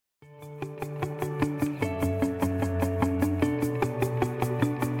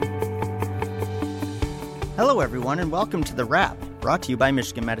Hello, everyone, and welcome to The Wrap, brought to you by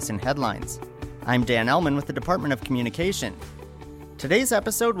Michigan Medicine Headlines. I'm Dan Ellman with the Department of Communication. Today's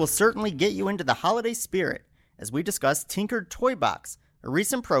episode will certainly get you into the holiday spirit as we discuss Tinkered Toy Box, a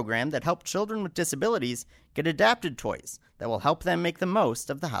recent program that helped children with disabilities get adapted toys that will help them make the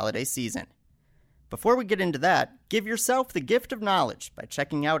most of the holiday season. Before we get into that, give yourself the gift of knowledge by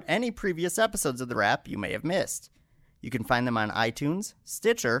checking out any previous episodes of The Wrap you may have missed. You can find them on iTunes,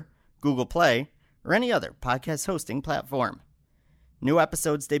 Stitcher, Google Play, or any other podcast hosting platform. New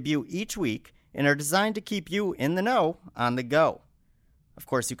episodes debut each week and are designed to keep you in the know on the go. Of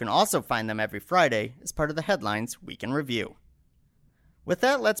course, you can also find them every Friday as part of the Headlines Week in Review. With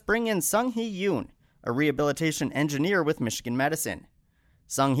that, let's bring in Sung-Hee Yoon, a rehabilitation engineer with Michigan Medicine.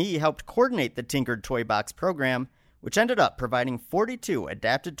 Sung-Hee helped coordinate the Tinkered Toy Box program, which ended up providing 42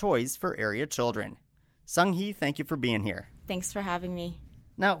 adapted toys for area children. Sung-Hee, thank you for being here. Thanks for having me.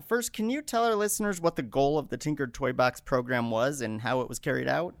 Now, first, can you tell our listeners what the goal of the Tinkered Toy Box program was and how it was carried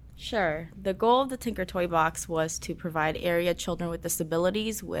out? Sure. The goal of the Tinkered Toy Box was to provide area children with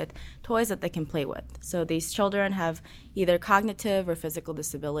disabilities with toys that they can play with. So these children have either cognitive or physical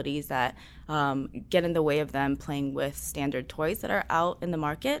disabilities that get in the way of them playing with standard toys that are out in the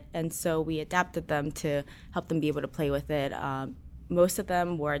market. And so we adapted them to help them be able to play with it. Most of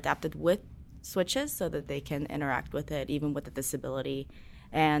them were adapted with switches so that they can interact with it, even with a disability.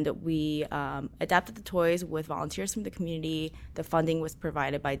 And we adapted the toys with volunteers from the community. The funding was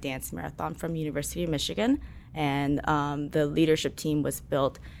provided by Dance Marathon from University of Michigan. And the leadership team was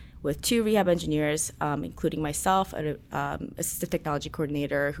built with 2 rehab engineers, including myself, an assistive technology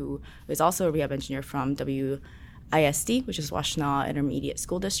coordinator who is also a rehab engineer from WISD, which is Washtenaw Intermediate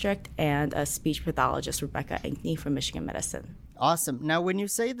School District, and a speech pathologist, Rebecca Ankney from Michigan Medicine. Awesome. Now, when you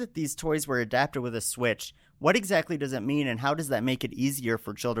say that these toys were adapted with a switch, what exactly does that mean, and how does that make it easier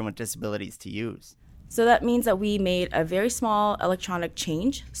for children with disabilities to use? So that means that we made a very small electronic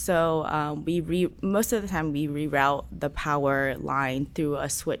change. So most of the time we reroute the power line through a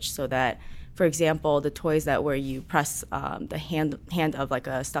switch so that, for example, the toys that where you press the hand of like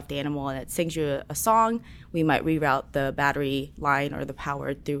a stuffed animal and it sings you a song, we might reroute the battery line or the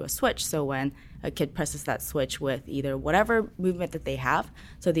power through a switch. So when a kid presses that switch with either whatever movement that they have,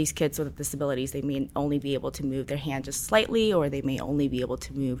 so these kids with disabilities, they may only be able to move their hand just slightly, or they may only be able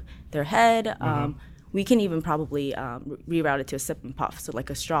to move their head. We can even probably reroute it to a sip and puff, so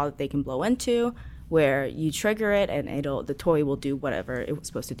like a straw that they can blow into, where you trigger it and the toy will do whatever it was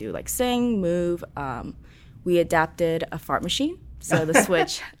supposed to do, like sing, move. We adapted a fart machine. So the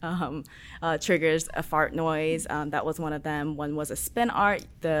switch triggers a fart noise. That was one of them. One was a spin art.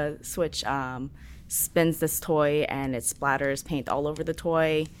 The switch spins this toy and it splatters paint all over the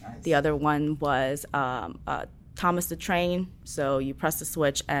toy. Nice. The other one was Thomas the Train. So you press the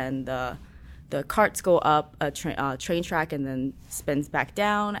switch and the carts go up a train track and then spins back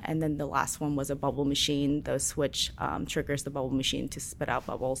down. And then the last one was a bubble machine. The switch triggers the bubble machine to spit out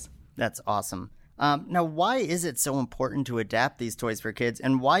bubbles. That's awesome. Now, why is it so important to adapt these toys for kids,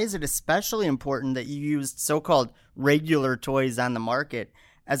 and why is it especially important that you used so-called regular toys on the market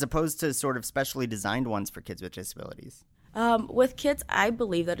as opposed to sort of specially designed ones for kids with disabilities? With kids, I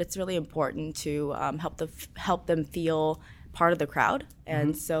believe that it's really important to help them feel part of the crowd.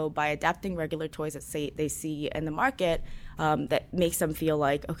 And so by adapting regular toys that they see in the market, that makes them feel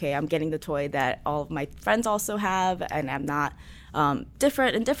like, okay, I'm getting the toy that all of my friends also have, and I'm not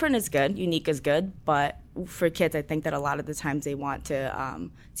different. And different is good, unique is good, but for kids, I think that a lot of the times they want to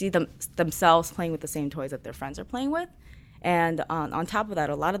see themselves playing with the same toys that their friends are playing with. And on top of that,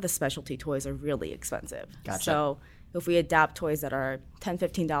 a lot of the specialty toys are really expensive. Gotcha. So if we adapt toys that are $10,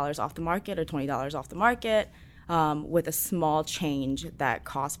 $15 off the market or $20 off the market, with a small change that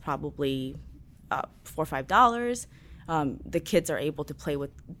costs probably $4 or $5, the kids are able to play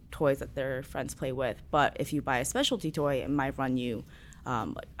with toys that their friends play with. But if you buy a specialty toy, it might run you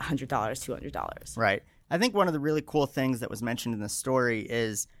like $100, $200. Right. I think one of the really cool things that was mentioned in the story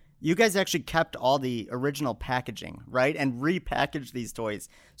is you guys actually kept all the original packaging, right, and repackaged these toys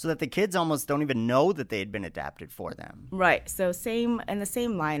so that the kids almost don't even know that they had been adapted for them. Right. So in the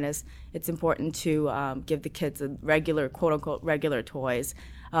same line as it's important to give the kids a regular, quote-unquote, regular toys,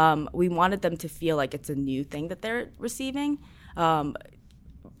 we wanted them to feel like it's a new thing that they're receiving.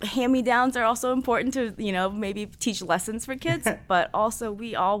 Hand-me-downs are also important to, maybe teach lessons for kids, but also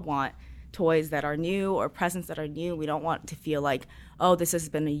we all want toys that are new or presents that are new. We don't want to feel like, oh, this has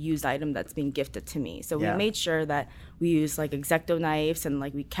been a used item that's been gifted to me. So we made sure that we used like X-Acto knives and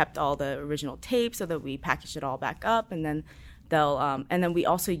like we kept all the original tape so that we packaged it all back up, and then and then we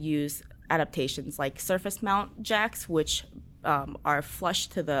also use adaptations like surface mount jacks, which are flush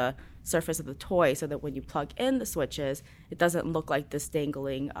to the surface of the toy so that when you plug in the switches, it doesn't look like this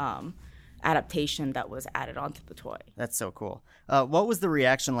dangling adaptation that was added onto the toy. That's so cool. What was the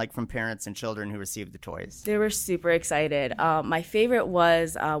reaction like from parents and children who received the toys? They were super excited. My favorite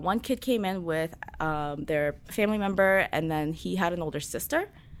was one kid came in with their family member, and then he had an older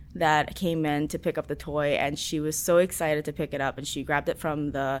sister that came in to pick up the toy, and she was so excited to pick it up, and she grabbed it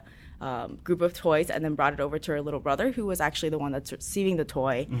from the group of toys and then brought it over to her little brother, who was actually the one that's receiving the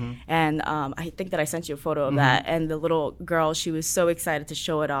toy. And I think that I sent you a photo of that. And the little girl, she was so excited to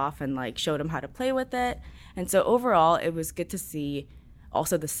show it off and like showed him how to play with it. And so overall, it was good to see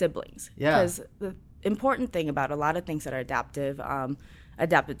also the siblings. Yeah. Because the important thing about a lot of things that are adaptive,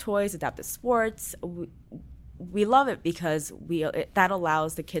 adaptive toys, adaptive sports, we love it because that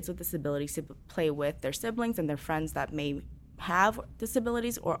allows the kids with disabilities to play with their siblings and their friends that may have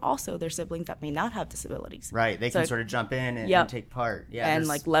disabilities, or also their siblings that may not have disabilities. Right, they can sort of jump in and take part. Yeah, and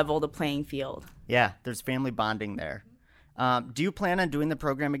like level the playing field. Yeah, there's family bonding there. Do you plan on doing the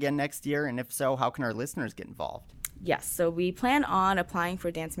program again next year? And if so, how can our listeners get involved? Yes, so we plan on applying for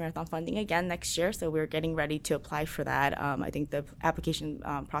Dance Marathon funding again next year, so we're getting ready to apply for that. I think the application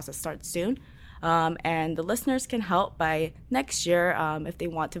process starts soon. And the listeners can help by next year if they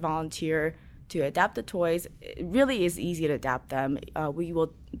want to volunteer to adapt the toys. It really is easy to adapt them. We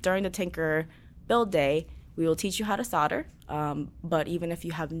will, during the Tinker Build Day, we will teach you how to solder. But even if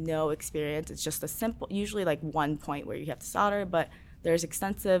you have no experience, it's just a simple, usually like 1 point where you have to solder, but there's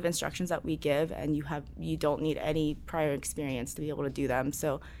extensive instructions that we give, and you don't need any prior experience to be able to do them.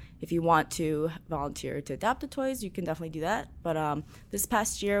 So if you want to volunteer to adapt the toys, you can definitely do that. But this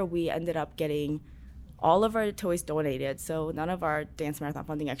past year, we ended up getting all of our toys donated, so none of our Dance Marathon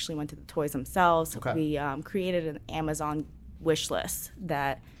funding actually went to the toys themselves. Okay. We created an Amazon wish list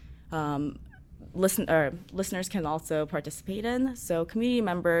that listeners can also participate in. So community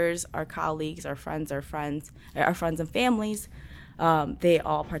members, our colleagues, our friends and families, they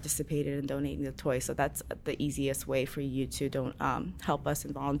all participated in donating the toys. So that's the easiest way for you to help us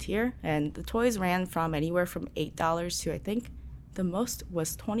and volunteer. And the toys ran from anywhere from $8 to, I think, the most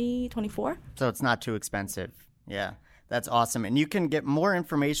was $24. So it's not too expensive. Yeah, that's awesome. And you can get more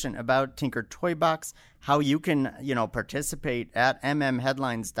information about Tinker Toy Box, how you can, participate at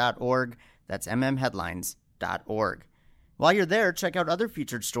mmheadlines.org. That's mmheadlines.org. While you're there, check out other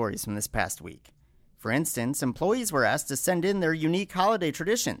featured stories from this past week. For instance, employees were asked to send in their unique holiday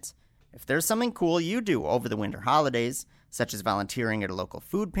traditions. If there's something cool you do over the winter holidays, such as volunteering at a local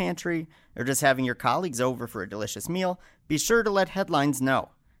food pantry or just having your colleagues over for a delicious meal, be sure to let Headlines know.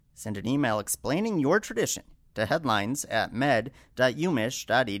 Send an email explaining your tradition to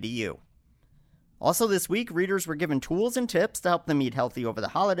headlines@med.umich.edu. Also this week, readers were given tools and tips to help them eat healthy over the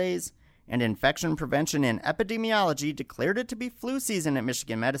holidays, and Infection Prevention and Epidemiology declared it to be flu season at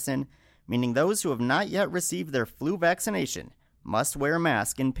Michigan Medicine, meaning those who have not yet received their flu vaccination must wear a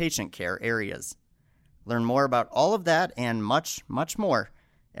mask in patient care areas. Learn more about all of that and much, much more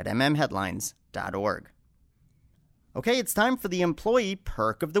at mmheadlines.org. Okay, it's time for the Employee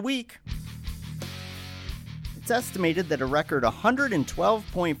Perk of the Week. It's estimated that a record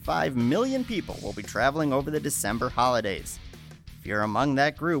 112.5 million people will be traveling over the December holidays. If you're among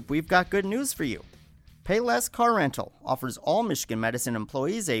that group, we've got good news for you. Payless Car Rental offers all Michigan Medicine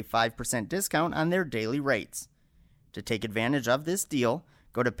employees a 5% discount on their daily rates. To take advantage of this deal,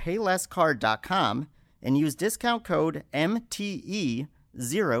 go to paylesscar.com and use discount code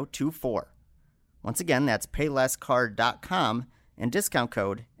MTE024. Once again, that's paylesscar.com and discount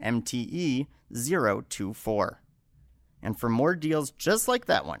code MTE024. And for more deals just like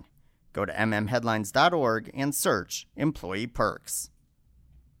that one, go to mmheadlines.org and search Employee Perks.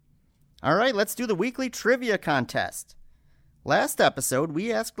 All right, let's do the weekly trivia contest. Last episode,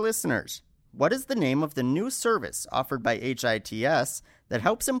 we asked listeners, what is the name of the new service offered by HITS that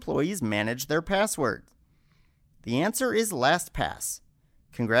helps employees manage their passwords? The answer is LastPass.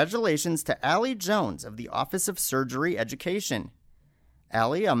 Congratulations to Allie Jones of the Office of Surgery Education.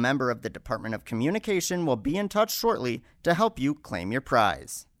 Allie, a member of the Department of Communication, will be in touch shortly to help you claim your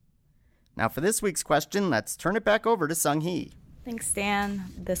prize. Now for this week's question, let's turn it back over to Sung Hee. Thanks, Dan.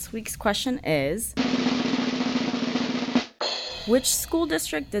 This week's question is, which school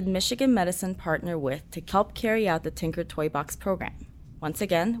district did Michigan Medicine partner with to help carry out the Tinker Toy Box program? Once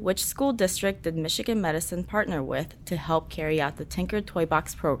again, which school district did Michigan Medicine partner with to help carry out the Tinker Toy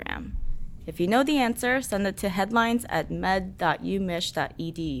Box program? If you know the answer, send it to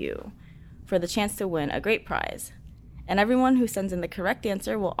headlines@med.umich.edu for the chance to win a great prize. And everyone who sends in the correct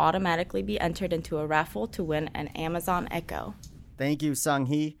answer will automatically be entered into a raffle to win an Amazon Echo. Thank you, Sung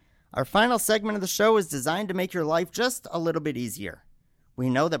Hee. Our final segment of the show is designed to make your life just a little bit easier. We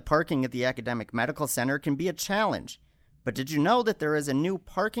know that parking at the Academic Medical Center can be a challenge, but did you know that there is a new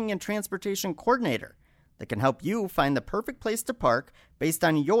parking and transportation coordinator that can help you find the perfect place to park based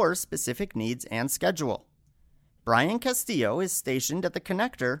on your specific needs and schedule? Brian Castillo is stationed at the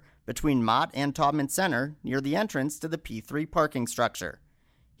connector between Mott and Taubman Center near the entrance to the P3 parking structure.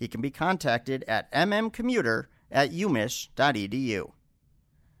 He can be contacted at mmcommuter@umich.edu.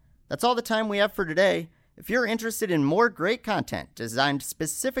 That's all the time we have for today. If you're interested in more great content designed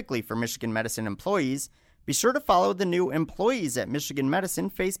specifically for Michigan Medicine employees, be sure to follow the new Employees at Michigan Medicine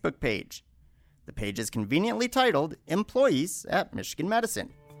Facebook page. The page is conveniently titled Employees at Michigan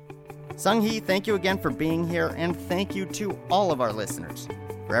Medicine. Sung Hee, thank you again for being here, and thank you to all of our listeners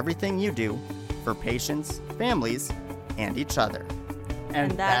for everything you do for patients, families, and each other.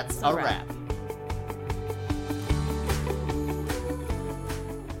 And that's a wrap.